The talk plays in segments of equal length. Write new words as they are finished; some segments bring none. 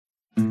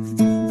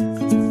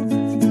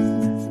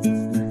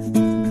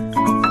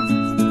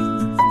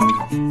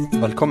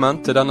Velkommen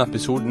til denne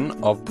episoden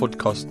av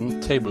podcasten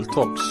Table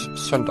Talks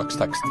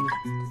Søndagsteksten,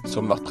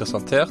 som blir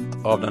presentert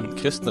av den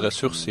kristne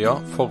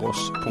ressurssiden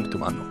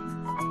foross.no.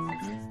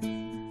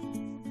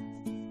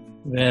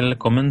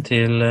 Velkommen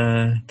til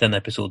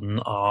denne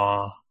episoden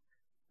av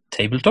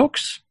Table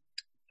Talks.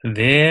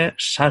 Ved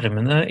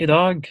skjermene i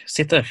dag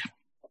sitter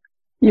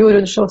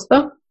Jorunn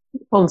Sjåstad,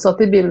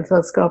 ansatt i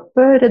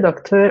Bibelselskapet,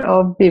 redaktør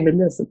av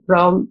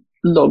Bibelleseplan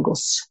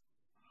Logos.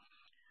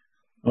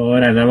 Og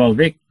Reidar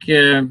Valvik,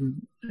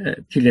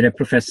 tidligere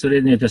professor i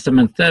Nye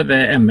Testamentet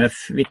ved MF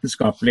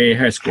Vitenskapelig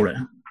Høgskole.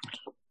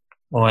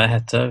 Og jeg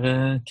heter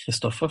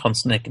Kristoffer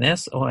Hansen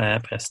Ekenes og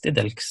er prest i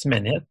Delks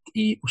menighet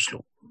i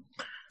Oslo.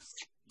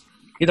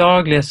 I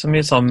dag leser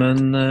vi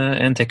sammen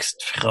en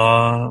tekst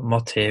fra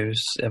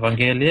Matteus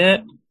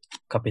evangeliet,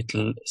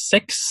 kapittel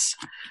 6,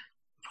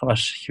 fra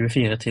vers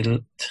 24 til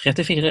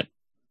 34.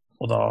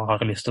 Og da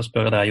har jeg lyst til å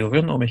spørre deg,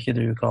 Jorunn, om ikke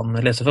du kan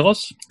lese for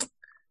oss?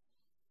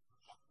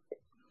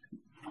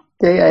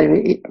 Det gjør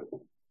vi,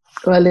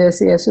 og jeg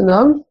leser Jesu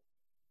navn.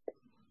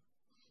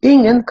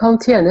 Ingen kan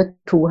tjene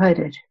to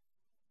herrer.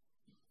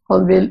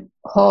 Han vil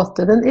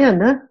hate den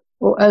ene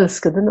og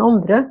elske den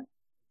andre,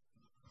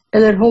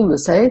 eller holde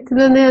seg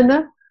til den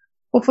ene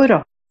og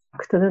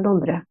forakte den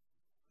andre.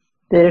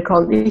 Dere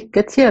kan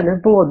ikke tjene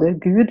både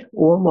Gud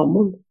og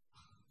mammon.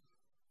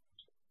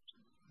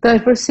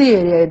 Derfor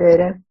sier jeg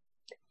dere,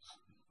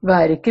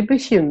 vær ikke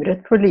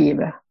bekymret for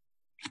livet,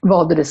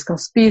 hva dere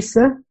skal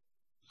spise,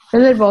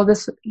 eller hva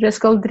dere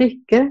skal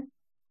drikke,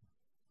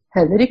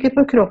 heller ikke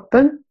for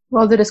kroppen,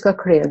 hva dere skal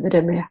kle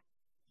dere med.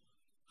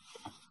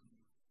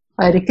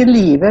 Er ikke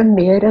livet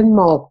mer enn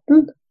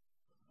maten,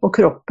 og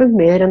kroppen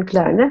mer enn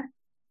klærne?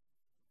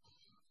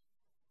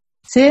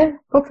 Se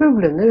på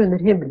fuglene under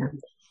himmelen.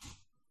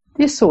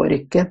 De sår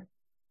ikke,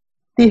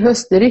 de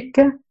høster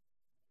ikke,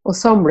 og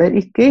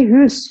samler ikke i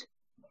hus.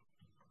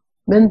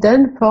 Men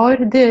den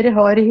far dere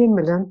har i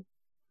himmelen,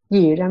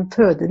 gir dem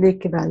føde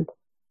likevel.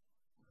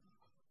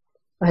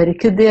 Er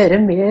ikke dere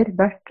mer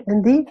verdt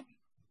enn de?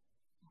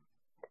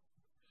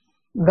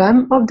 Hvem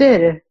av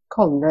dere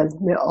kan vel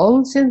med all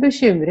sin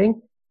bekymring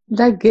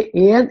legge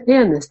en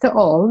eneste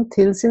alen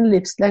til sin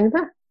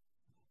livslengde?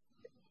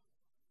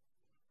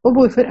 Og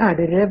hvorfor er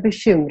dere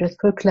bekymret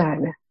for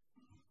klærne?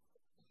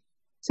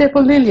 Se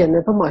på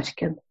liljene på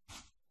marken,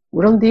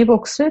 hvordan de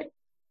vokser.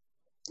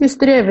 De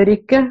strever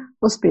ikke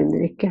og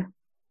spinner ikke.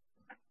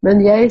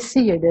 Men jeg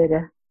sier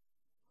dere,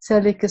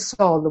 selv ikke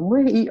Salomo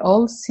i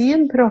all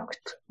sin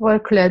prakt var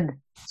kledd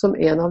som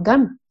en av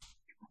dem.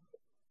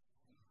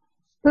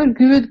 Når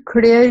Gud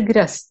kler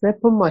gressene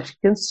på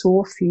marken så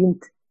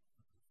fint,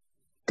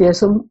 det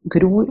som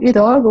gror i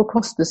dag og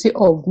kastes i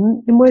ovnen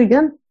i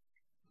morgen,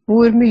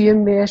 hvor mye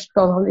mer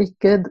skal han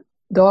ikke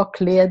da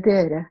kle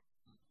dere,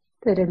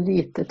 dere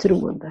lite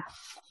troende?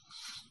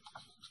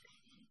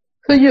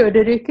 Så gjør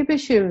dere ikke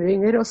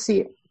bekymringer og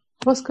si,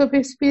 hva skal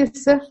vi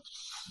spise?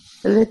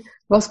 Eller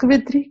hva skal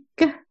vi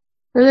drikke?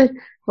 Eller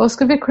hva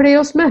skal vi kle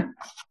oss med?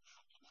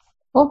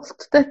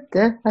 Alt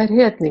dette er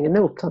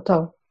hedningene opptatt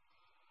av.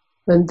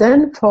 Men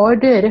den far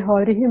dere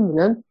har i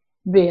himmelen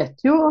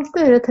vet jo at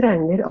dere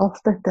trenger alt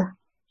dette.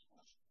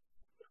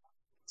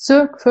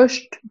 Søk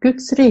først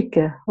Guds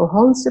rike og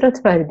hans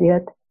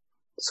rettferdighet,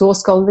 så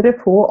skal dere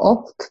få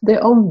alt det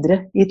andre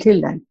i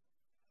tillegg.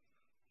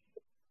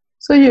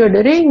 Så gjør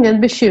dere ingen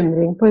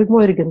bekymring for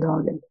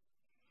morgendagen.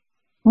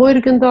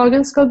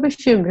 Morgendagen skal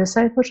bekymre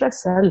seg for seg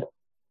selv.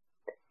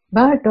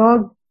 Hver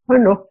dag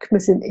har nok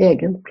med sin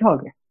egen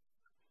plage.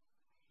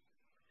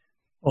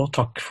 Og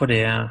takk for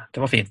det,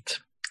 det var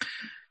fint.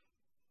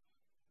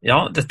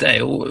 Ja, dette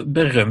er jo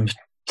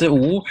berømte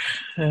ord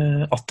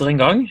atter en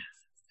gang,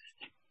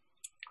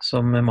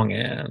 som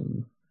mange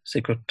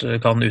sikkert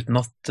kan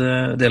utenat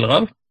deler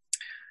av.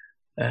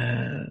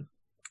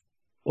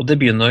 Og det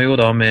begynner jo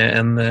da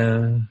med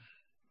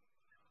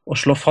å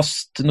slå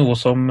fast noe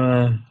som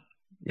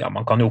ja,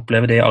 man kan jo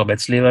oppleve det i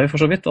arbeidslivet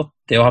for så vidt, at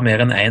det å ha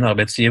mer enn en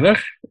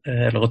arbeidsgiver,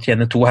 eller å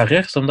tjene to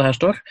herrer, som det her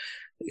står,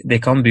 det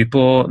kan by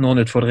på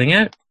noen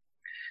utfordringer.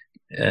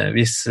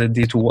 Hvis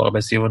de to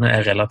arbeidsgiverne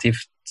er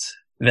relativt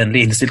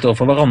vennlig innstilt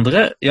overfor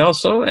hverandre, ja,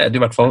 så er det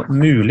i hvert fall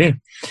mulig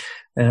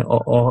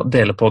å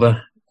dele på det.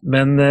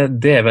 Men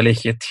det er vel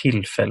ikke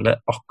tilfelle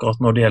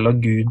akkurat når det gjelder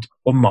Gud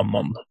og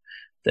mammon.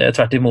 Det er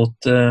tvert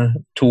imot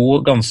to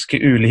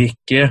ganske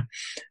ulike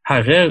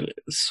herrer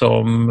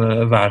som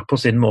hver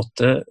på sin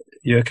måte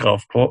gjør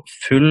krav på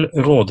full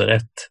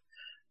råderett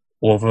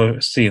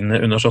over sine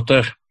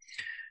undersåtter.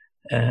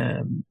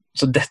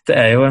 Så dette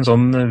er jo en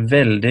sånn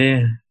veldig,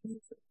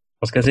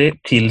 hva skal jeg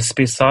si,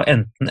 tilspisset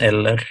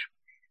enten-eller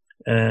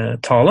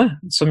tale,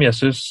 som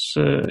Jesus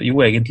jo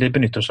egentlig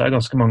benytter seg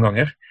ganske mange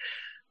ganger.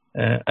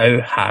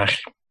 Også her,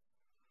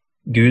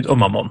 Gud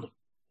og mammon.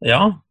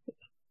 Ja,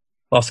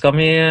 hva skal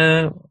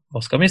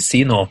vi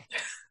si nå?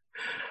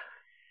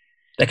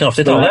 Det er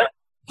kraftig tale.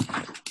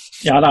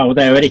 Ja, da, og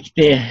det er jo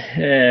riktig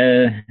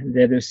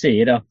det du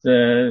sier, at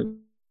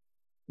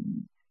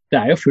det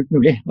er jo fullt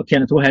mulig å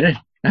tjene to herrer.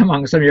 Det er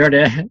mange som gjør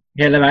det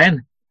hele veien.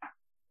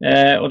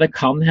 Og det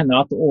kan hende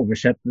at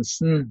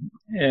oversettelsen,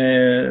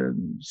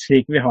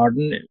 slik vi har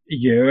den,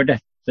 gjør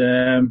dette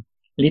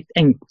litt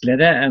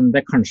enklere enn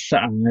det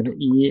kanskje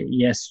i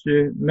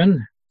Jesu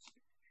munn.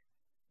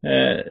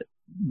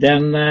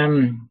 Den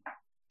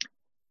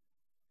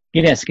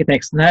greske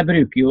teksten her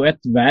bruker jo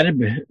et verb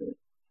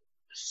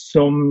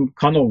som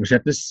kan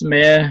oversettes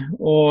med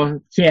å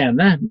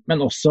tjene,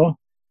 men også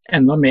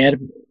enda mer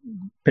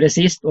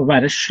presist å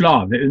være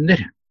slave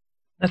under.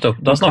 Nettopp,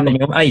 da snakker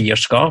vi om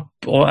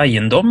eierskap og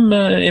eiendom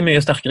i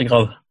mye sterkere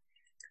grad.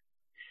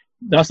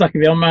 Da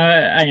snakker vi om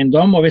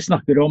eiendom, og vi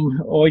snakker om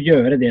å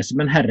gjøre det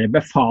som en herre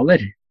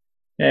befaler.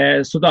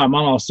 Så da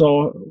man altså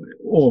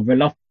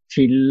overlatt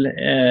til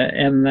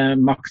en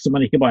makt som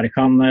man ikke bare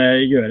kan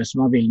gjøre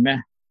som man vil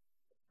med.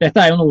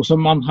 Dette jo noe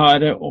som man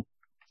har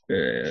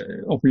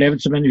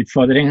opplevd som en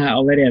utfordring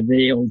allerede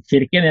i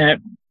Oldkirken. Jeg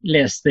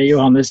leste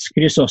Johannes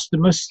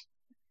Chrysostomus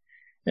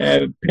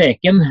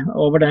preken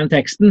over den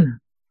teksten,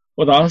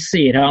 og da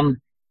sier han: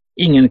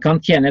 ingen kan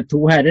tjene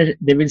to herrer,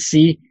 det vil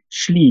si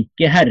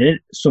slike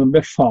herrer som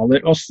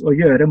befaler oss å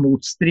gjøre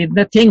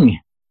motstridende ting.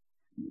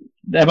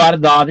 Det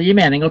bare da det gir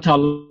mening å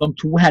tale om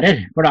to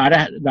herrer, for da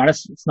det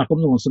snakk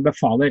om noen som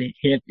befaler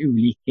helt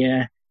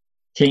ulike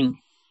ting.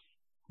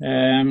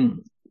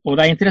 Og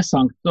det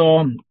interessant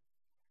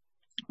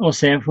å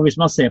se, for hvis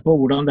man ser på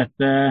hvordan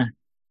dette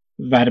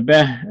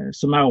verbet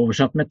som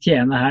oversatt med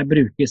tjene her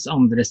brukes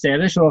andre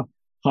steder, så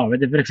har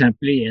vi det for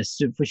eksempel i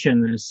Jesu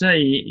forkynnelse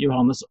i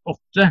Johannes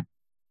 8,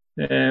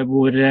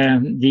 hvor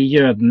de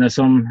jødene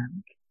som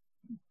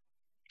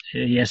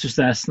Jesus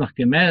der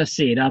snakker med,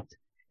 sier at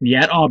vi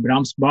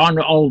Abrahams barn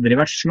og aldri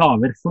vært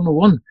slaver for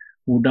noen.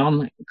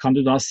 Hvordan kan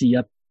du da si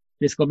at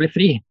vi skal bli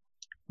fri?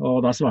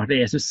 Og da svarte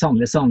Jesus: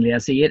 sannelig, sannelig,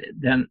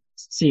 jeg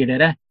sier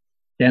dere,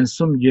 den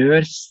som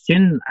gjør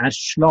synd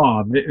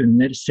slave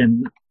under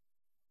synden.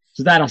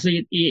 Så det altså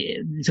i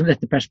liksom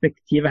dette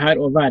perspektivet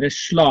her, å være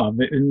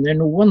slave under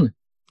noen,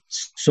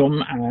 som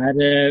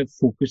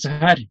fokuset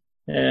her.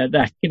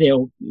 Det ikke det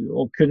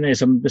å kunne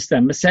liksom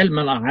bestemme selv,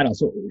 men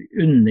altså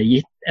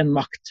undergitt en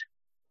makt.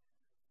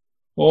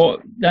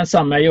 Og den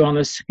samme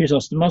Johannes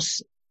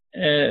Chrysostomus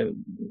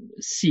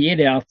sier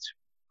det at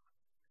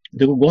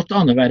det går godt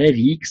an å være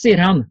rik,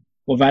 sier han,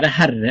 og være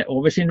herre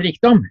over sin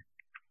rikdom.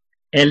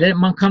 Eller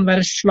man kan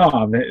være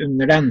slave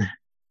under den.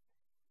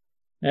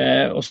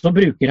 Og så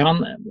bruker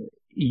han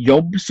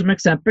jobb som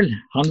eksempel.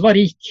 Han var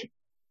rik.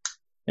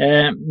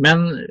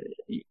 Men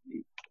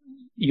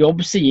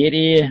Jobb sier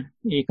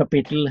i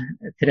kapittel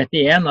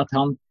 31 at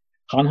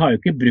han har jo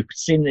ikke brukt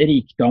sin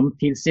rikdom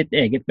til sitt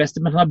eget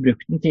beste, men han har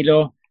brukt den til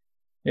å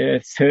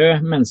fø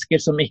mennesker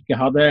som ikke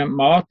hadde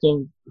mat,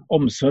 og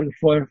omsorg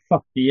for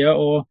fattige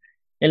og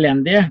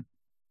elendige.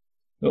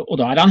 Og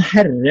da han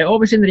herre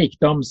over sin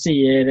rikdom,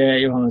 sier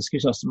Johannes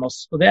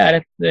Chrysostomus. Og det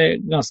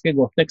et ganske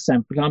godt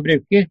eksempel han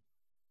bruker.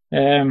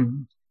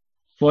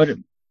 For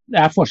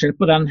det forskjell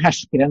på den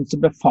herskeren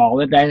som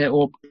befaler deg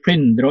å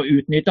plyndre og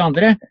utnytte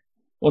andre,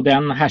 og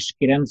den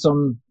herskeren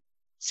som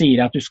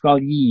sier at du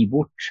skal gi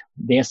bort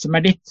det som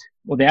ditt.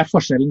 Og det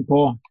forskjellen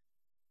på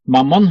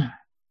mammon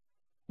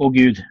og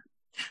Gud.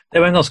 Det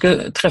var en ganske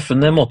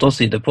treffende måte å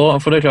si det på,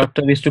 for det klart,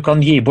 hvis du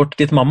kan gi bort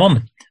ditt mammon,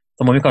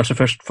 da må vi kanskje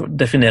først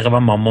definere hva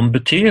mammon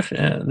betyr.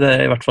 Det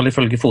i hvert fall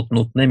ifølge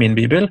fotnotene i min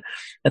bibel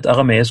et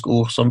arameisk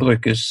ord som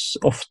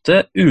brukes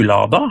ofte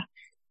ulada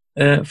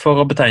for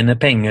å betegne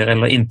penger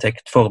eller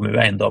inntekt, formue,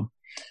 eiendom.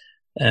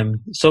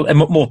 Så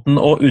måten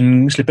å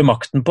unnslippe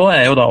makten på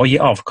jo da å gi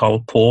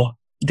avkall på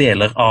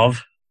deler av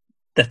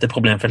dette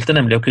problemfeltet,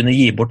 nemlig å kunne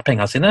gi bort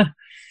pengene sine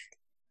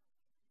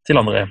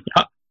til andre.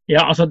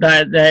 Ja, altså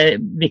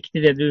det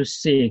viktig det du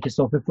sier,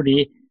 Kristoffer,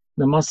 fordi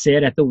når man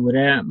ser dette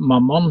ordet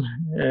mammon,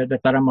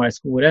 dette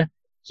aramaiske ordet,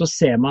 så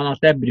ser man at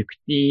det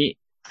brukt i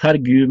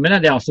targumene,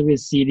 det altså vil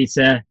si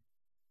disse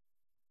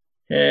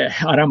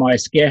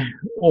aramaiske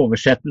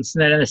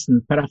oversettelsene, eller nesten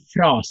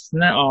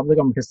parafrasene av det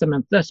gamle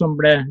testamentet, som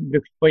ble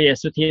brukt på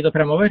Jesu tid og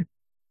fremover.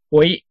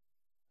 Og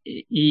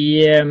i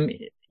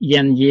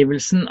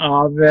gjengivelsen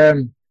av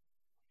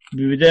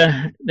budet,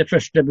 det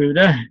første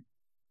budet,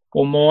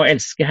 om å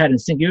elske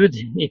Herren sin Gud,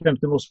 i 5.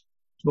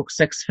 Mosebok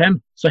 6:5,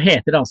 så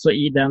heter det altså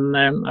i den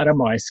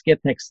aramaiske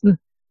teksten: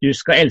 du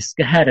skal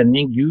elske Herren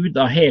din Gud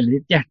av hele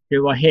ditt hjerte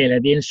og av hele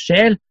din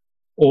sjel,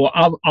 og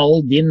av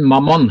all din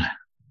mammon.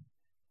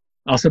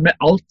 Altså med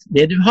alt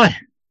det du har.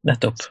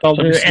 Nettopp. Skal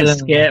du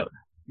elske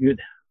Gud.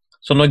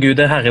 Så når Gud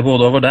herre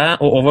både over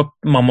deg og over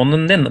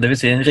mammonen din, det vil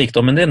si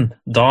rikdommen din,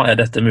 da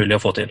dette mulig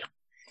å få til.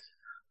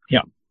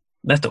 Ja.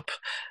 Nettopp.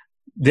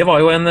 Det var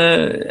jo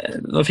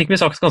nå fikk vi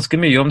sagt ganske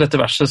mye om dette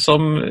verset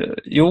som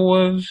jo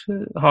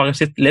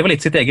lever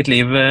litt sitt eget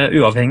liv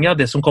uavhengig av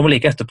det som kommer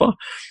like etterpå.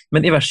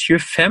 Men i vers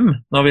 25,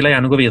 nå vil jeg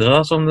gjerne gå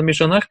videre som vi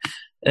skjønner,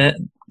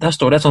 der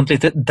står det et sånt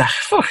lite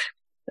derfor.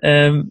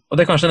 Og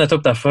det kanskje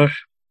nettopp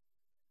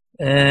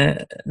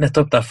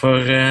derfor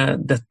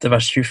dette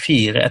vers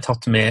 24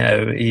 tatt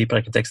med i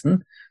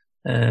preketeksten,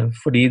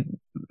 fordi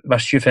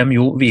vers 25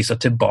 jo viser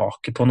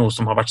tilbake på noe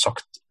som har vært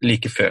sagt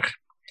like før.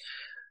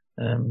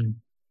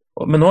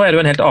 Men nå det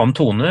jo en helt annen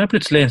tone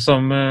plutselig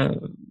som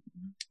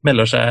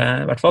melder seg,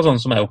 i hvert fall sånn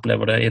som jeg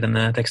opplever det i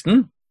denne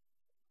teksten.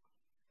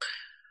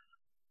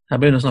 Her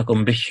begynner vi å snakke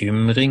om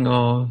bekymring,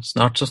 og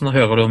snart så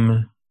hører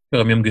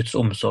vi om Guds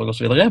omsorg og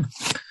så videre.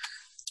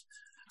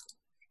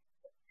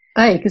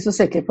 Jeg er ikke så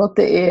sikker på at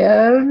det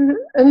er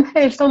en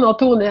helt annen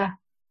tone.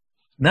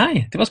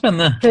 Nei, det var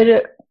spennende.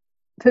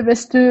 For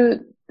hvis du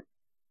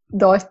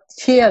da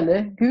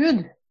tjener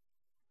Gud,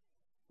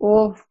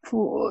 og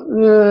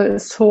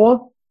så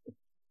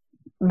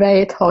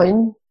vet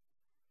han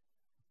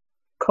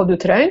hva du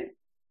trenger,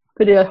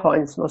 for det er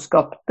han som har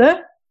skapt det.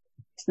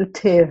 Hvis du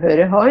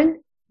tilhører han,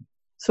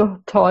 så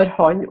tar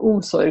han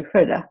omsorg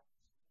for det.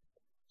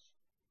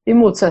 I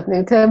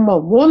motsetning til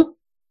mammon,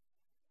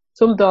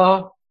 som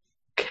da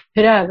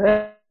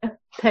krever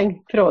ting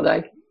fra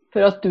deg,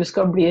 for at du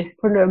skal bli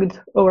fornøyd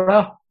over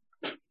det.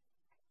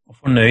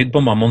 Fornøyd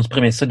på mammons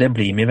premisser, det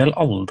blir vi vel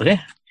aldri.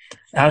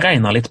 Jeg har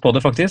regnet litt på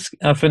det faktisk.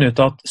 Jeg har funnet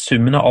ut at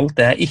summen av alt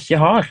det jeg ikke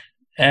har,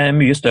 er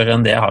mye større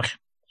enn det jeg har.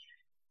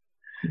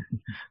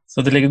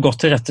 Så det ligger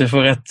godt til rette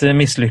for et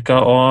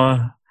mislykket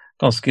og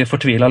ganske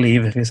fortvilet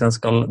liv, hvis en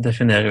skal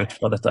definere ut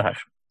fra dette her.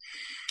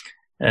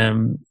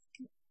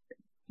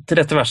 Til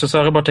dette verset så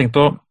har jeg bare tenkt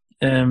på,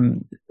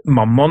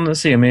 mammon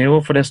sier vi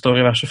jo, for det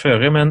står i verset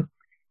før, men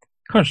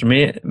kanskje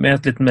vi med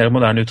et litt mer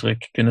moderne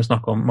uttrykk kunne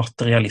snakke om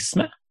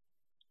materialisme?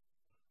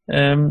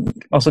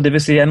 Altså det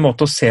vil si en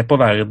måte å se på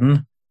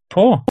verden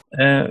på,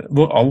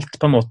 hvor alt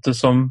på en måte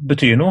som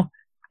betyr noe,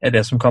 er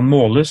det som kan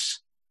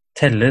måles,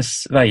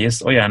 telles,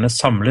 veies og gjerne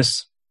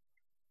samles.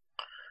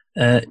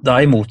 Da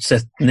i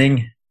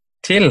motsetning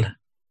til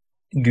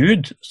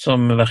Gud,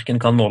 som hverken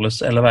kan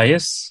måles eller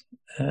veies,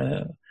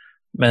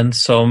 men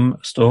som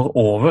står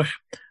over,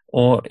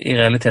 og i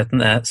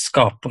realiteten er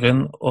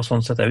skaperen, og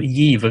sånn sett er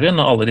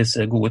giveren av alle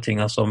disse gode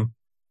tingene som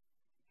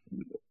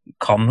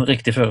kan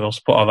riktig føre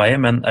oss på avveie,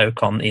 men også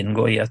kan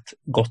inngå i et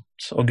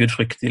godt og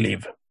gudfryktig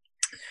liv.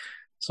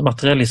 Så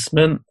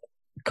materialismen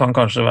kan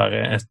kanskje være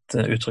et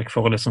uttrykk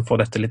for å liksom få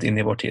dette litt inn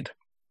i vår tid.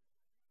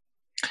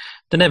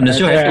 Det nevnes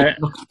jo helt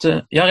opplagt.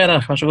 Ja,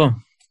 Reidar, vær så god.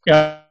 Ja,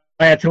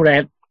 jeg tror det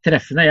er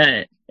treffende.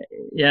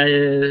 Jeg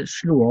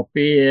slo opp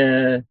i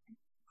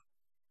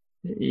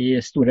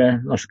Store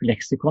norske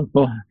leksikon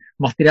på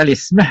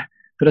materialisme,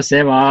 for å se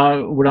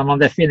hvordan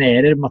man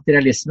definerer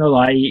materialisme og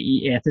da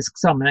i etisk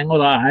sammenheng,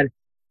 og da er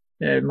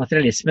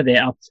materialisme det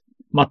at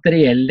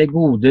materielle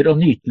goder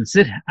og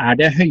nytelser er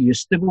det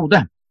høyeste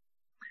gode.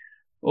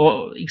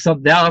 Og ikke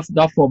sant,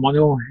 da får man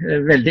jo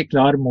veldig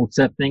klar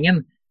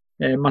motsetningen.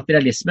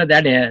 Materialisme, det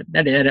er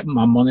det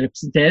mammon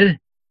representerer,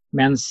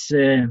 mens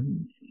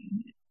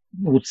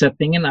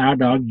motsetningen er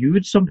da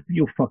Gud, som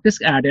jo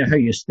faktisk er det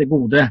høyeste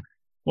gode,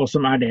 og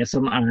som er det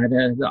som er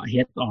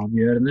helt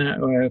avgjørende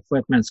for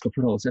et menneske å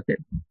forholde seg til.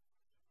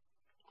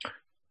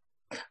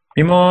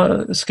 Vi må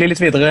skli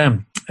litt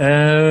videre.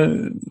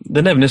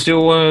 Det nevnes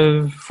jo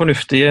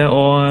fornuftige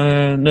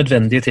og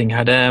nødvendige ting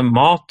her. Det er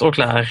mat og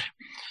klær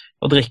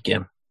og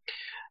drikke.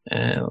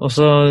 Og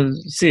så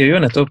sier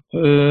jo nettopp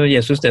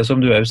Jesus det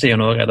som du også sier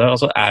nå, Reidar.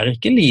 Altså, er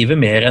ikke livet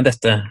mer enn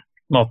dette?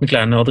 Maten,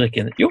 klærne og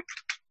drikken? Jo,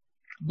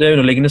 det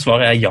underliggende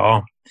svaret er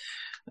ja.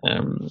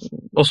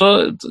 Og så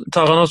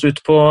tar han oss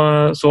ut på,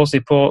 så å si,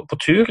 på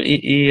tur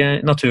i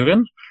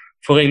naturen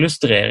for å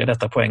illustrere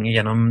dette poenget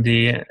gjennom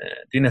de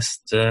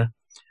neste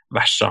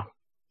versa.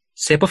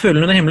 Se på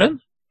fuglene under himmelen.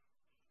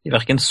 De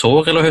hverken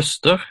sår eller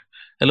høster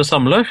eller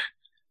samler,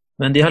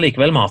 men de har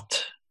likevel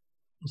mat.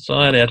 Så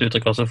er det et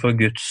uttrykk altså for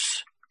Guds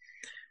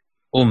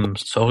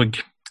omsorg.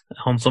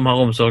 Han som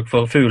har omsorg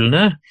for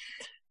fuglene,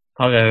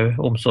 har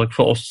også omsorg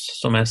for oss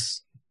som er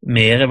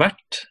mer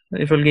verdt,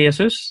 ifølge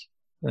Jesus.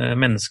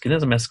 Menneskene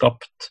som er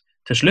skapt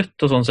til slutt,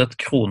 og sånn sett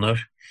kroner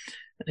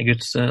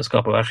Guds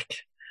skaperverk.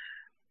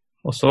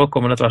 Og så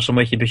kommer det et vers om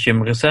å ikke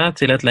bekymre seg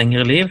til et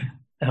lengre liv.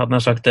 Jeg hadde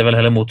nær sagt det vel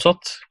heller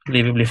motsatt.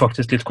 Livet blir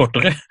faktisk litt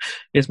kortere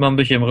hvis man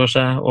bekymrer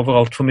seg over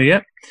alt for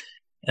mye.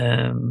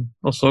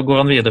 Og så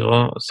går han videre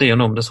og sier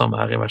noe om det samme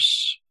her i vers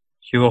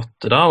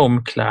 28 da,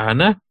 om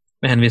klærne,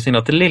 med henvisning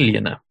til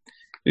liljene.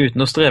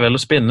 Uten å streve eller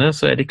spinne,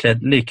 så er de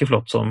kledd like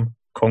flott som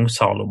kong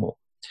Salomo,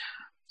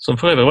 som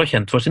for øvrig var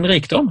kjent for sin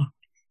rikdom.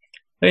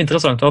 Det er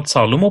interessant at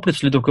Salomo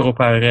plutselig dukker opp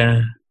her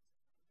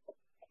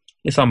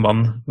i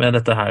samband med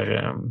dette her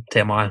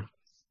temaet.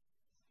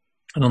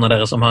 Er noen av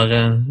dere som har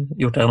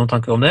gjort dere noen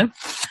tanker om det?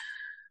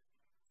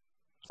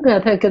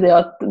 Jeg tenker det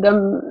at de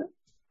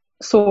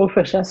så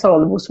for seg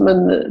Salomo som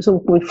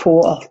kunne få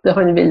alt det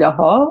han ville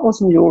ha, og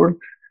som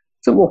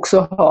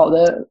også har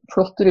det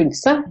flott rundt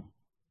seg.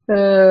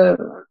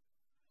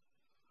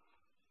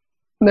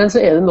 Men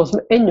så er det noe som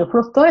er enda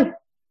flottere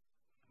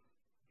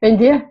enn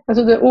det.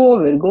 Altså det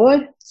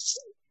overgår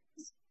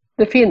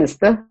det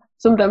fineste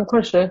som de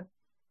kanskje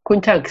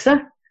kunne tenke seg.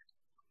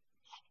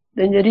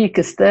 Den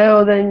rikeste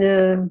og den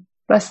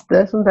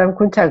beste som de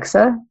kunne tenke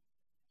seg,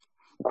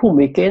 kom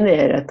ikke i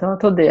nærheten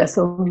av det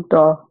som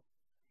da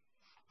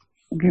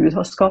Gud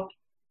har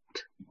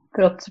skapt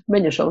for at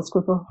menneskene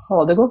skulle få ha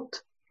det godt.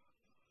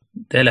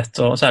 Det er lett,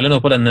 og særlig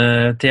nå på denne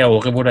tida av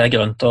året hvor det er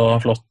grønt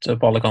og flott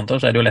på alle kanter,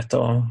 så er det jo lett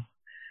å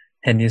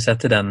hengi seg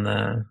til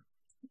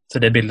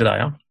det bildet der,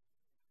 ja.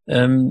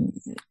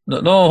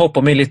 Nå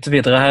hopper vi litt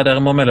videre her.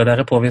 Dere må melde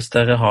dere på hvis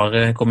dere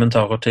har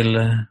kommentarer til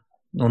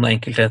noen av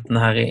enkelthetene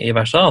her i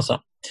verset, altså.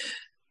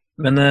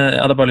 Men jeg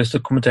hadde bare lyst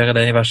til å kommentere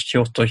det i vers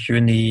 28 og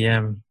 29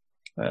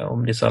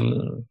 om disse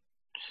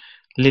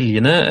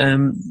liljene.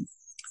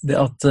 Det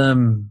at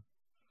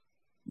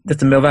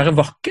dette med å være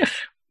vakker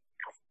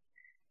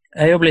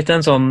er jo blitt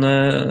en sånn,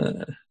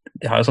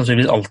 det har jo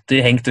sannsynligvis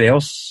alltid hengt ved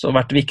oss og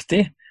vært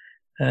viktig,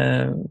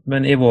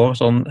 men i vår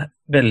sånn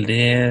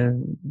veldig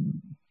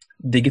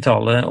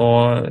digitale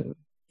og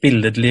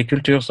billedlige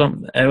kultur så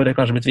er jo det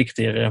kanskje blitt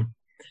viktigere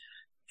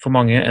for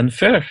mange enn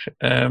før.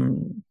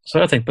 Så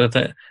har jeg tenkt på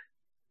dette,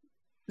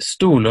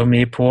 stoler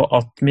vi på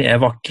at vi er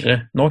vakre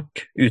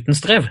nok uten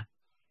strev?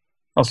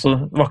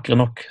 Altså vakre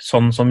nok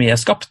sånn som vi er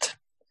skapt?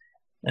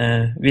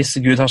 Hvis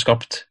Gud har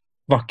skapt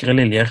vakre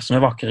liljer som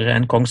er vakrere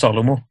enn kong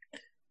Salomo,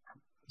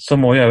 så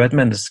må jo et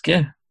menneske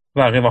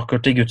være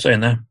vakkert i Guds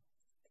øyne,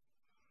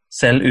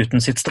 selv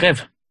uten sitt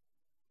strev,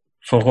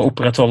 for å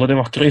opprettholde det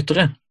vakre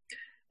ytre.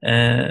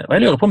 Og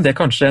jeg lurer på om det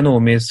kanskje er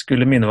noe vi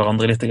skulle minne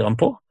hverandre litt grann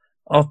på,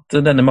 at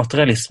denne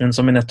materialismen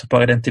som vi nettopp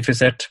har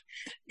identifisert,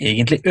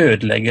 egentlig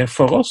ødelegger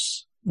for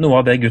oss noe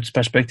av det Guds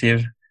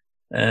perspektiv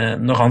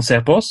når han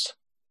ser på oss,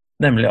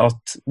 nemlig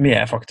at vi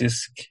er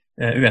faktisk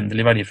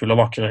uendelig verdifulle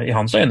og vakre i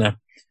hans øyne,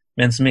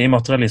 mens vi i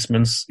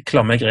materialismens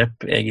klamme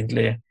grep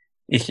egentlig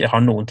ikke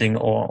har noen ting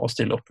å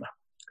stille opp med.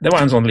 Det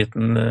var en sånn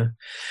liten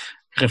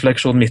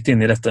refleksjon midt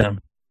inne i dette.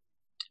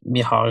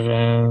 Vi har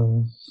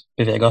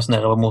beveget oss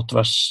nedover mot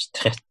vers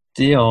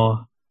 30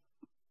 og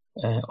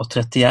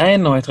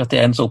 31, og i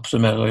 31 så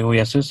oppsummerer jo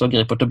Jesus og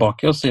griper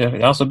tilbake og sier,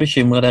 ja, så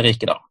bekymrer dere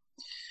ikke da.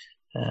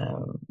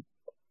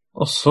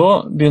 Og så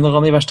begynner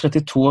han i vers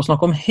 32 å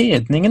snakke om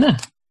hedningene.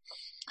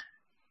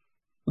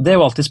 Det er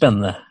jo alltid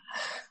spennende.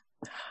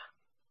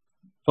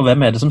 For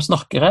hvem er det som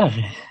snakker her?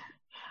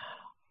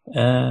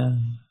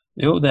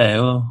 Jo, det er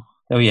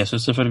jo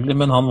Jesus selvfølgelig,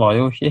 men han var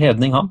jo ikke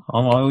hedning,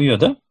 han var jo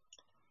jøde.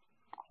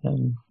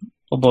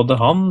 Og både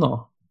han og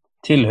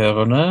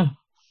tilhørerne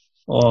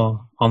og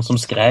han som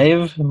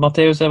skrev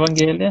Matteus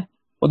evangeliet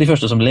og de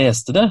første som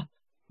leste det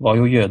var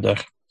jo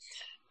jøder.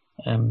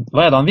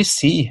 Hva er det han vil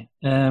si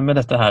med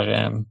dette her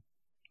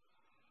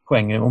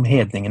poenget om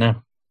hedningene?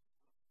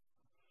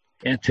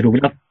 Jeg tror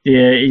at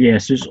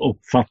Jesus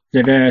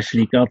oppfatter det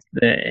slik at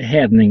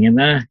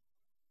hedningene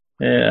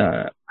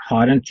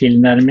har en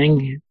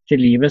tilnærming til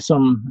livet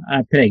som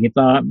er preget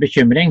av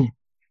bekymring.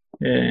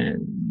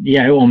 De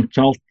er jo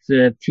omtalt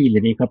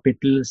tidligere i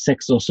kapittel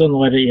 6 også,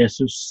 når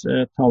Jesus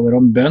taler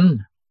om bønn.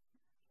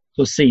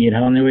 Så sier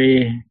han jo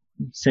i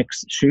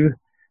 6:7,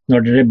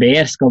 når dere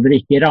ber skal dere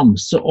ikke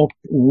ramse opp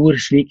ord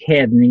slik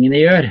hedningene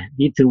gjør.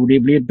 De tror de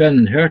blir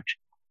bønnhørt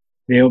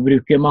ved å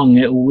bruke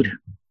mange ord.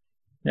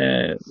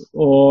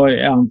 Og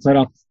jeg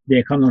antar at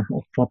det kan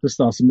oppfattes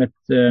da som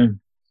et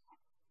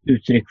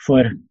uttrykk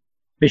for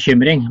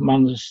bekymring.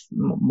 Man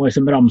må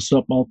liksom ramse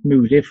opp alt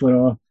mulig for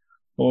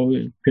å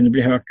kunne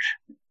bli hørt.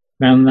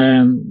 Men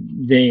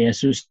det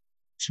Jesus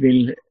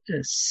vil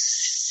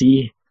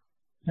si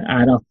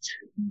er at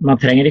man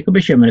trenger ikke å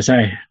bekymre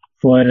seg,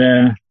 for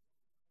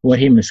vår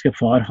himmelske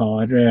far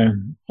har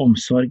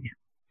omsorg.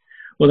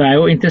 Og det er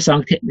jo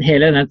interessant,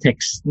 hele denne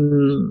teksten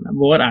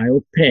vår er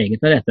jo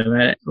preget av dette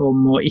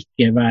om å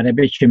ikke være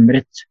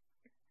bekymret.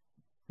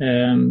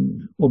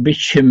 Og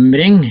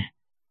bekymring,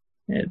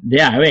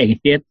 det er jo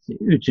egentlig et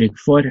uttrykk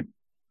for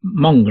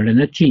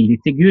manglende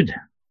tillit til Gud.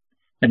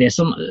 Det er det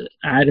som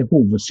er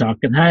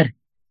hovedsaken her.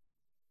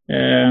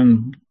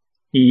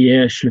 I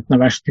slutten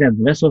av vers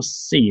 30 så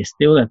sies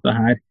det jo dette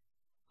her.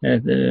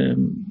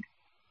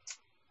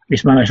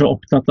 Hvis man er så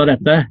opptatt av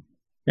dette,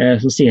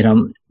 så sier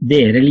han,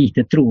 dere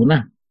lite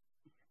troende.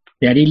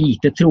 Det er de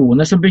lite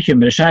troende som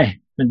bekymrer seg,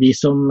 men de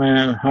som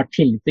har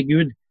tillit til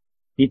Gud,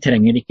 de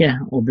trenger ikke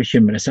å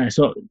bekymre seg.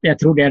 Så jeg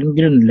tror det er den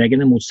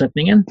grunnleggende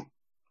motsetningen.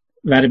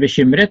 Være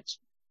bekymret,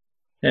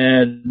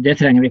 det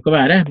trenger vi ikke å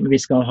være, men vi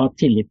skal ha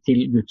tillit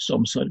til Guds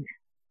omsorg.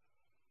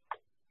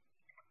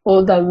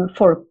 Og de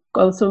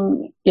folkene som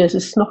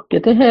Jesus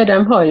snakker til her, de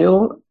har jo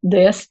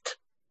lest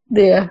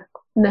det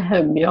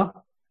Nehemia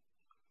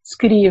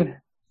skriver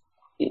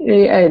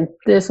i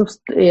det som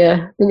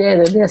er den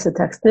ene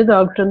leseteksten i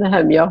dag fra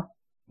Nehemia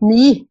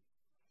 9,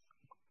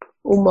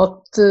 om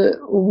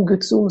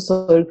Guds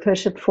omsorg for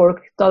sitt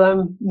folk da de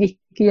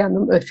gikk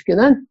gjennom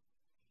ørkenen.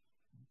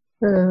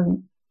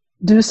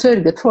 Du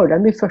sørget for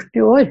dem i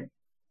 40 år.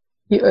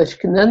 I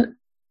ørkenen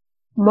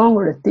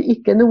manglet de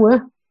ikke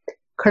noe.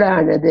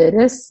 Klærne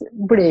deres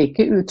ble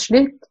ikke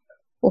utslitt,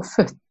 og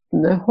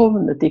føttene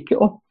hovnet ikke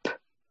opp.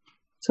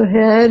 Så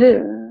her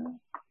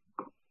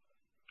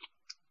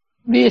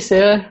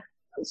viser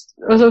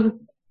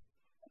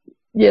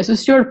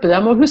Jesus hjelper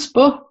dem å huske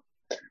på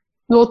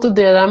noe av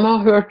det de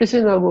har hørt i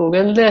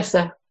synagogen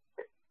lese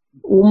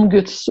om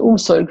Guds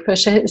omsorg for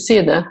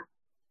sine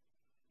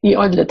i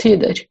alle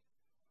tider.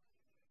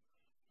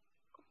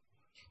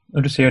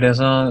 Når du sier det,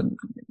 så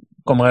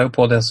kommer jeg jo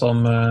på det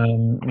som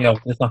vi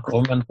alltid snakker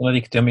om, men som er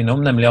viktig å minne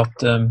om, nemlig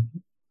at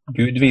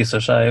Gud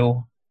viser seg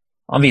jo,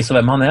 han viser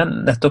hvem han er,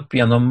 nettopp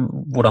gjennom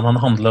hvordan han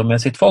handler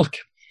med sitt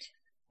folk.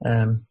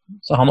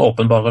 Så han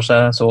åpenbarer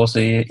seg så å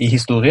si i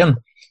historien,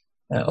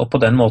 og på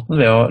den måten,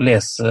 ved å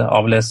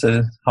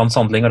avlese hans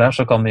handlinger der,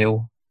 så kan vi jo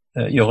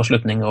gjøre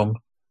slutninger om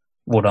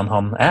hvordan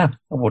han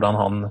og hvordan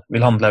han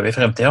vil handle i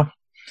fremtiden.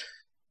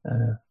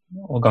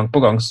 Og gang på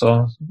gang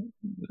så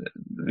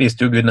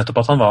viste jo Gud nettopp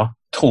at han var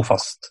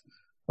trofast.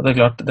 Og det er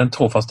klart, den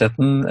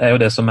trofastheten er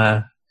jo det som er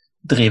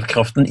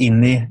drivkraften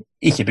inn i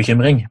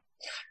ikke-bekymring.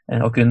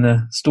 Å kunne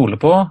stole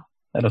på,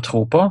 eller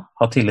tro på,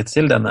 ha tillit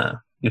til denne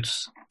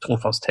Guds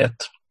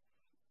trofasthet.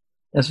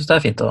 Jeg synes det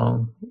er fint å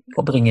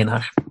bringe inn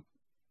her.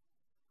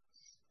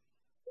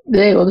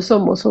 Det er jo det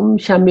samme som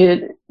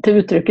kommer til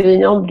uttrykk i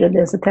den andre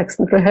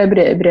leseteksten fra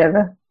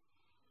Hebreerbrevet.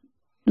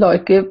 La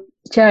ikke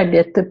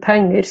kjærlighet til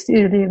penger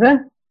styre livet,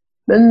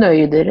 men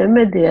nøy dere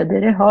med det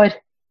dere har.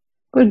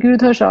 For Gud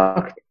har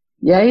sagt,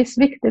 jeg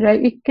svikter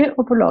deg ikke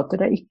og forlater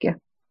deg ikke.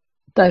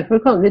 Derfor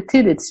kan vi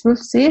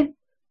tillitsfullt si,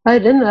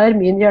 Herren er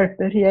min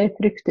hjelper, jeg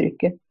frykter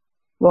ikke.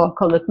 Hva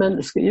kan et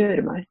menneske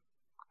gjøre meg?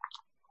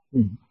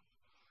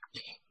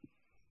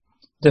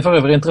 Det er for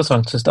øvrig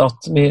interessant, synes jeg,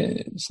 at vi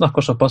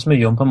snakker såpass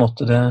mye om på en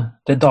måte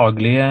det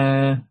daglige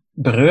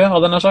brød,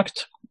 hadde jeg sagt.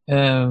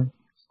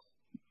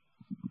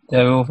 Det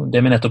er jo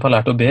det vi nettopp har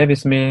lært å be.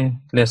 Hvis vi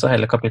leser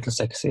hele kapittel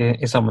 6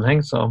 i sammenheng,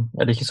 så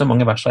er det ikke så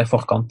mange verser i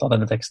forkant av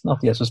denne teksten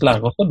at Jesus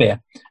lærer oss å be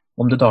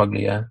om det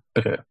daglige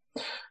brød.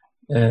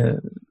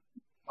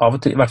 Av og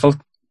til, i hvert fall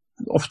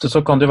ofte så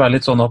kan det være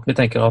litt sånn at vi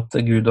tenker at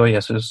Gud og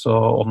Jesus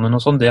og ånden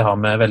og sånn, det har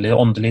med veldig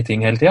åndelige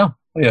ting hele tiden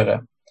å gjøre.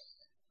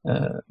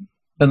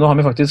 Men nå har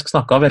vi faktisk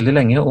snakket veldig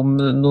lenge om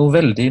noe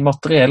veldig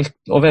materielt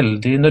og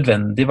veldig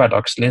nødvendig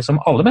hverdagslig som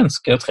alle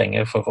mennesker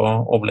trenger for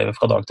å overleve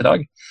fra dag til dag.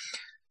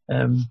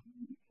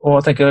 Og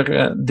jeg tenker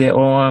det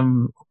å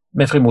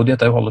med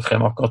frimodighet å holde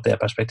frem akkurat det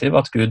perspektivet,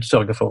 at Gud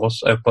sørger for oss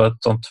på et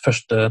sånt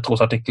første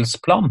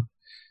trosartikkelsplan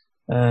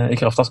i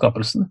kraft av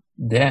skapelsen,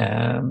 det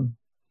er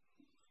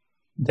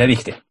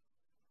viktig.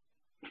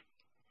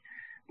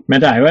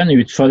 Men det er jo en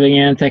utfordring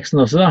i teksten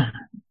også da.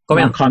 Kom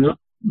igjen.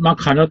 Man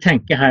kan jo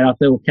tenke her at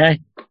det er ok,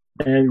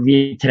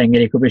 vi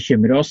trenger ikke å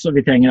bekymre oss, og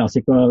vi trenger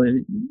ikke å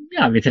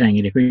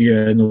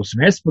gjøre noe som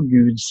helst, for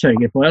Gud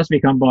sørger for oss.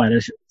 Vi kan bare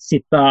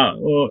sitte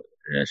og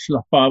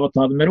slappe av og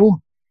ta det med ro.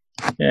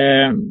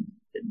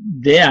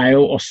 Det er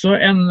jo også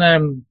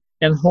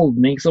en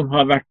holdning som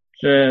har vært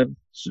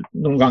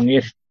noen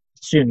ganger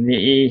synlig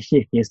i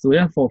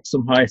kirkehistorien. Folk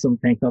som har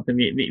tenkt at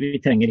vi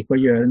trenger ikke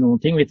å gjøre noen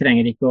ting, vi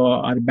trenger ikke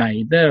å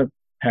arbeide.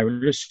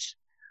 Paulus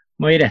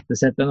må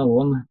irettesette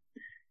noen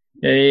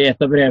i et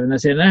av brevene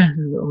sine,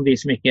 om de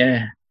som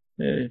ikke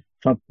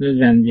fant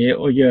nødvendig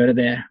å gjøre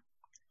det.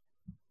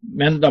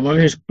 Men da må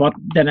vi huske på at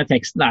denne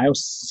teksten er jo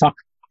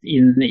sagt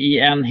inn i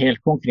en helt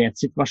konkret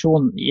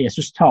situasjon.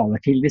 Jesus taler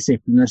til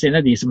disiplene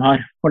sine, de som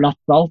har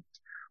forlatt alt,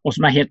 og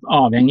som er helt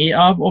avhengig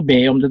av å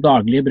be om det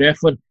daglige brød,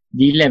 for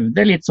de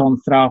levde litt sånn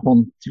fra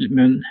hånd til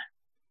munn.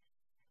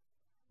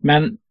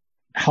 Men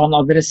han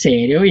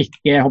adresserer jo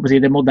ikke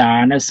det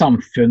moderne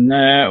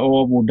samfunnet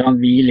og hvordan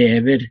vi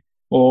lever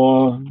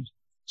og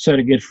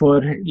sørger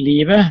for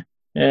livet.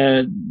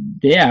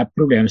 Det er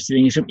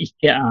problemstillinger som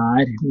ikke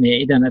er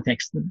med i denne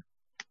teksten.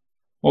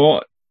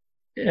 Og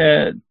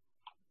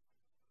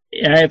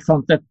jeg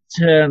fant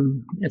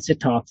et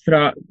sitat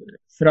fra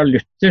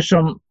Luther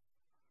som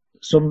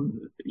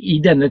i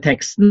denne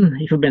teksten,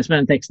 i forbindelse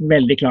med denne teksten,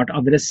 veldig klart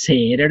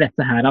adresserer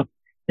dette her, at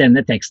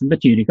denne teksten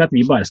betyr ikke at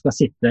vi bare skal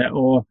sitte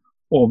og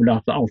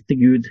overlate alt til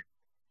Gud.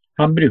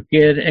 Han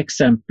bruker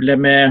eksempelet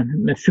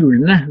med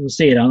fuglene, så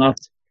sier han at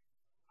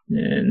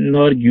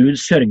når Gud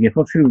sørger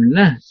for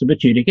fuglene, så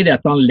betyr ikke det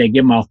at han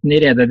legger maten i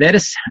redet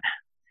deres.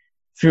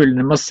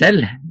 Fuglene må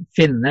selv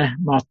finne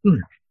maten.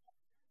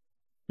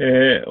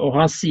 Og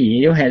han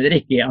sier jo heller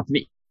ikke at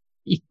vi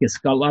ikke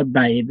skal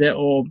arbeide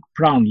og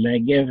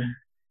planlegge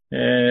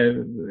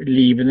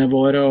livene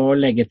våre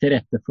og legge til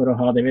rette for å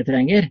ha det vi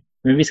trenger.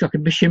 Men vi skal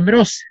ikke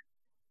bekymre oss.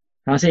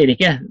 Han sier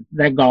ikke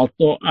det er galt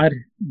å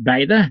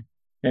arbeide,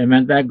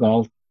 men det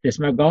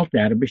som er galt, det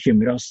er å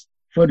bekymre oss.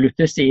 For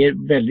Luther sier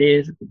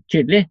veldig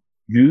tydelig,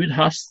 Gud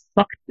har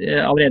sagt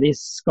allerede i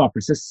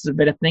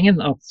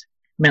skapelsesberetningen at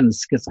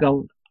mennesket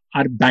skal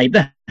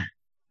arbeide.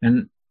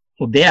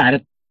 Og det er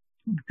et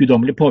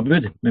guddommelig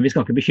påbud, men vi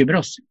skal ikke bekymre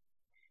oss.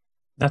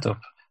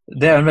 Nettopp.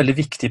 Det er en veldig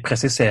viktig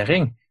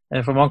presisering,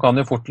 for man kan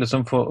jo fort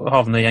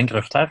havne i en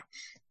grøft her.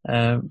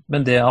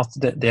 Men det at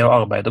det å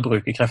arbeide og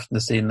bruke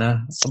kreftene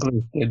sine, og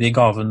bruke de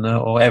gavene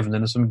og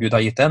evnene som Gud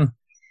har gitt en,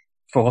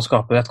 for å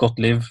skape et godt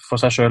liv for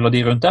seg selv og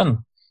de rundt den,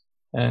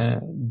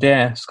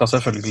 det skal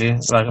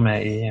selvfølgelig være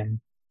med i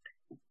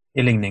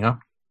ligninga.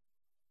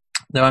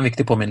 Det var en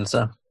viktig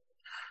påminnelse.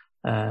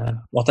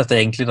 Og at dette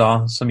egentlig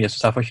da, som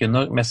Jesus her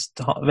forkynner,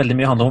 veldig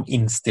mye handler om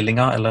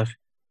innstillinga eller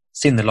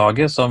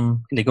sinnelaget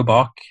som ligger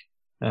bak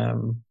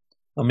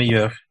når vi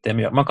gjør det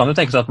vi gjør. Man kan jo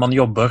tenke seg at man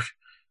jobber,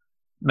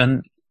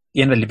 men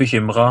er veldig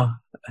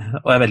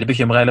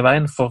bekymret hele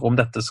veien for om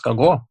dette skal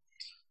gå.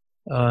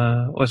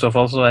 Og i så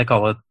fall så er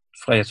kallet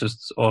fra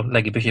Jesus å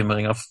legge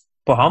bekymringer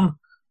på ham,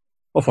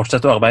 og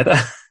fortsette å arbeide.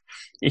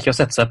 Ikke å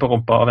sette seg på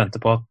rumpa og vente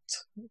på at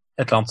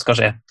et eller annet skal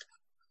skje.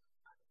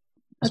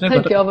 Jeg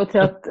tenker av og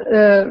til at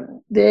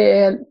det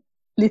er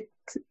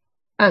litt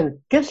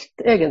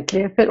enkelt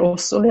egentlig for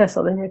oss å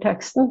lese denne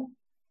teksten,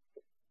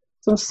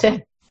 som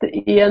sitter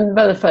i en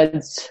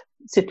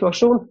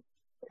velferdssituasjon.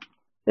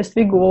 Hvis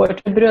vi går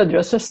til brødre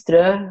og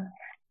søstre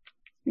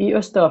i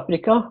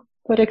Øst-Afrika,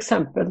 for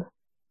eksempel,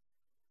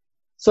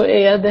 så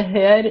er det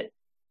her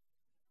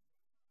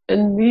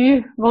en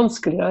mye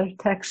vanskeligere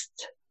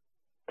tekst,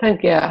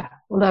 tenker jeg,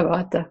 å leve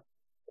etter.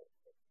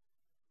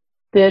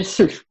 Der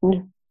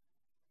sulten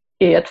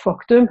er et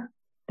faktum,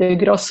 der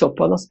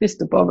grasshoppene har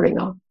spist opp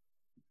avlinger.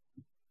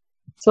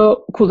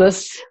 Så hvordan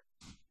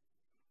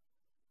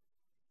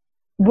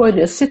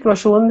vår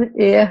situasjon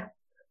er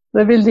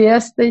når vi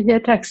leser denne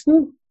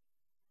teksten,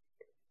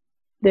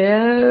 det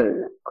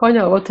kan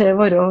av og til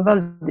være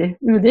veldig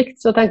ulikt.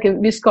 Så jeg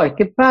tenker, vi skal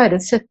ikke bare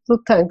sitte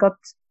og tenke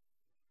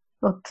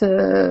at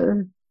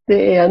det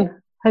er en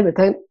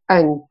hermetegn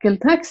enkel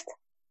tekst.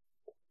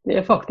 Det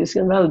er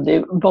faktisk en veldig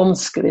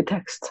vanskelig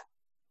tekst.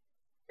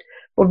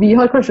 Og vi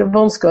har kanskje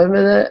vanskeligere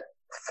med det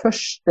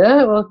første,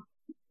 og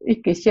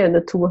ikke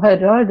tjene to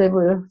herrer, det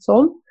var jo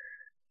sånn.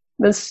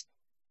 Mens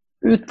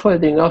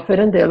utfordringen for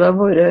en del av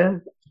våre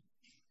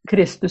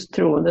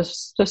Kristus-troende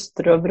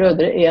søstre og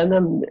brødre er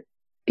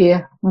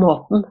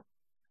maten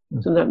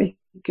som de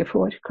ikke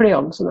får,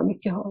 klærne som de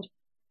ikke har.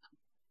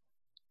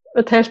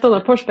 Et helt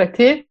annet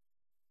perspektiv.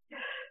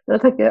 Men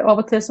jeg tenker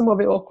av og til så må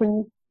vi også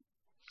kunne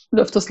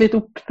løfte oss litt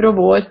opp fra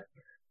vår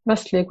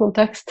vestlige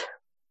kontekst.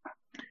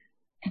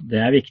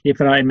 Det er viktig,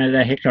 men det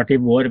er helt klart i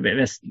vår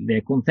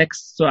vestlige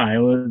kontekst så er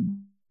jo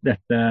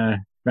dette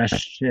vers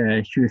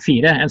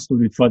 24 en stor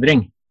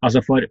utfordring.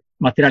 Altså for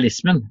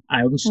materialismen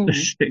er jo den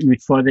største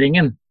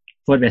utfordringen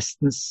for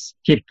Vestens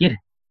kirker,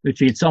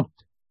 utvilsomt.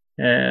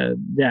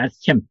 Det er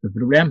et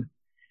kjempeproblem.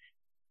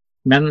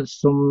 Men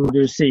som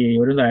du sier,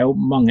 Jorunn, det er jo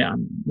mange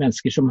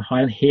mennesker som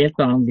har en helt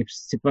annen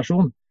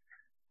livssituasjon.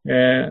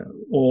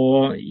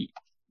 Og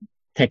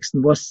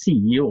teksten vår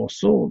sier jo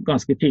også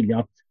ganske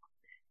tydelig at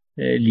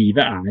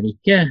livet er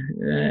ikke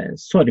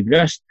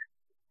sorgløst.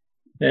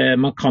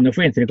 Man kan jo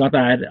få inntrykk av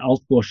at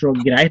alt går så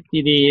greit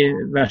i de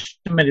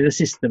versene, men i det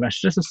siste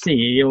verset så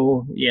sier jo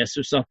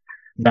Jesus at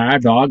hver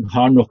dag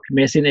har nok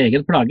med sin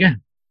egen plage.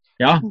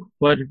 Ja,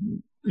 for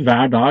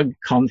hver dag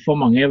kan for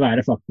mange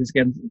være faktisk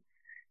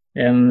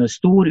en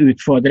stor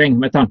utfordring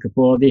med tanke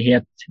på de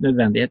helt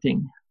nødvendige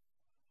ting.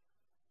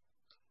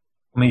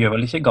 Vi gjør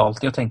vel ikke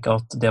galt i å tenke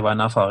at det var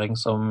en erfaring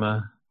som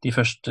de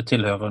første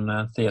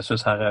tilhørende til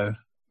Jesus her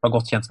var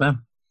godt kjent med.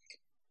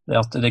 Det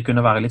at det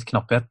kunne være litt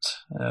knapphet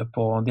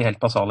på de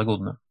helt basale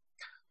godene.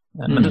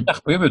 Men det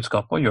skjerper jo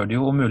budskapet og gjør det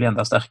jo om mulig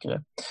enda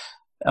sterkere.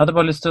 Jeg hadde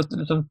bare lyst til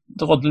å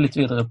drodle litt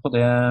videre på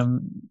det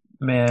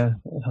med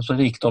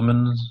rikdommen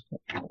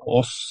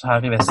oss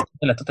her i Vesten.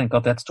 Det er lett å tenke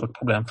at det er et stort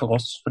problem for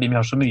oss, fordi vi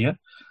har så mye.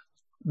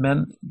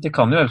 Men det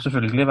kan jo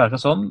selvfølgelig være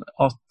sånn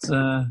at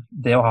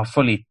det å ha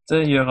for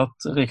lite gjør at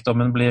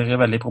rikdommen blir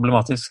veldig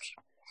problematisk.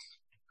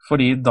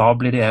 Fordi da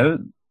blir det jo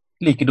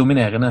like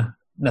dominerende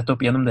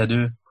nettopp gjennom det du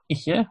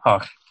ikke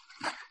har.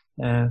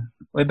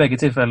 Og i begge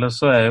tilfeller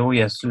så er jo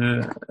Jesu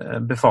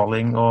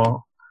befaling og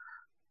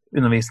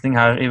undervisning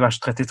her i vers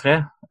 33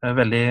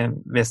 veldig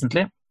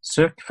vesentlig.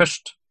 Søk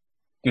først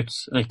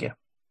Guds rike.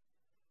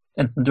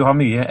 Enten du har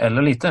mye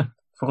eller lite,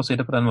 for å si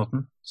det på den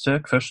måten.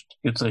 Søk først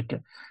Guds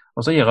rike.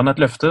 Og så gir han et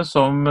løfte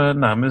som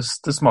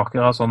nærmest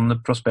smaker av sånn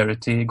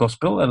prosperity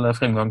gospel, eller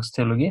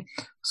fremgangsteologi.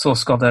 Så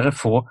skal dere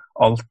få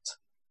alt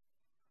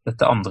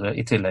dette andre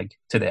i tillegg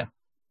til det.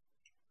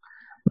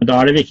 Men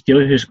da er det viktig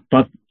å huske på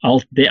at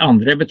alt det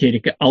andre betyr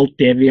ikke alt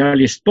det vi har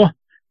lyst på,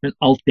 men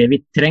alt det vi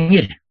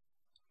trenger.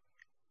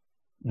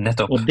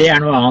 Nettopp. Og det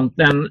er noe annet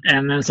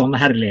enn en sånn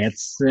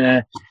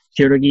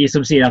herlighetsteologi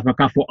som sier at man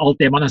kan få alt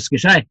det man ønsker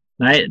seg.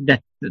 Nei,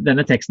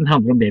 denne teksten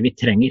handler om det vi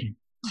trenger.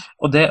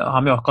 Og det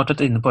har vi akkurat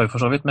litt inne på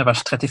for så vidt med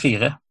vers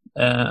 34.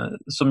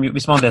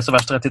 Hvis man leser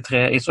vers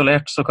 33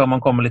 isolert, så kan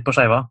man komme litt på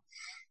skeiva.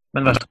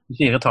 Men vers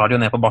 34 tar det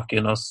jo ned på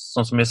bakken, og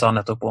sånn som vi sa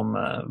nettopp om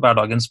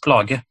hverdagens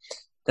plage.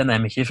 Den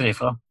er vi ikke fri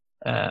fra.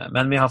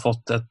 Men vi har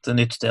fått et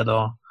nytt sted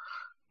å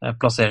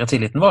plassere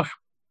tilliten vår.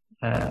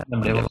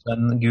 Nemlig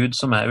en Gud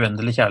som er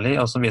uendelig kjærlig,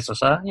 og som viser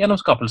seg gjennom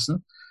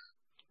skapelsen.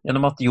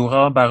 Gjennom at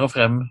jorda bærer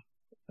frem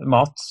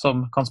mat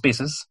som kan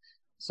spises,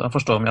 så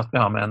forstår vi at vi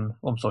har med en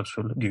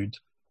omsorgsfull Gud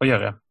å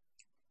gjøre.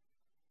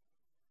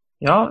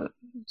 Ja,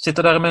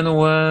 sitter dere med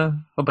noe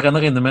og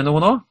brenner inne med noe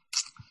nå?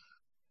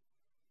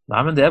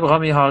 Nei, men det er bra.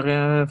 Vi har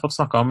fått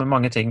snakket om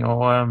mange ting,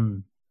 og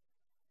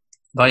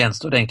da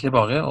gjenstår det egentlig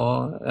bare å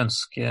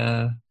ønske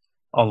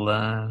alle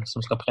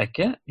som skal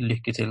preke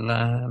lykke til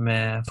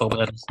med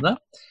forberedelsene.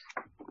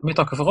 Vi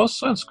takker for oss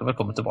og ønsker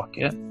velkommen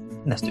tilbake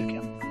neste uke.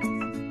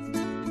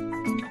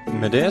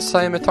 Med det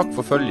sier vi takk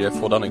for følget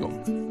for denne gang.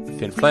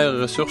 Finn flere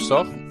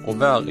ressurser,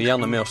 og vær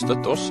gjerne med å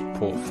støtte oss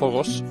på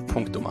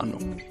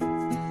foross.no.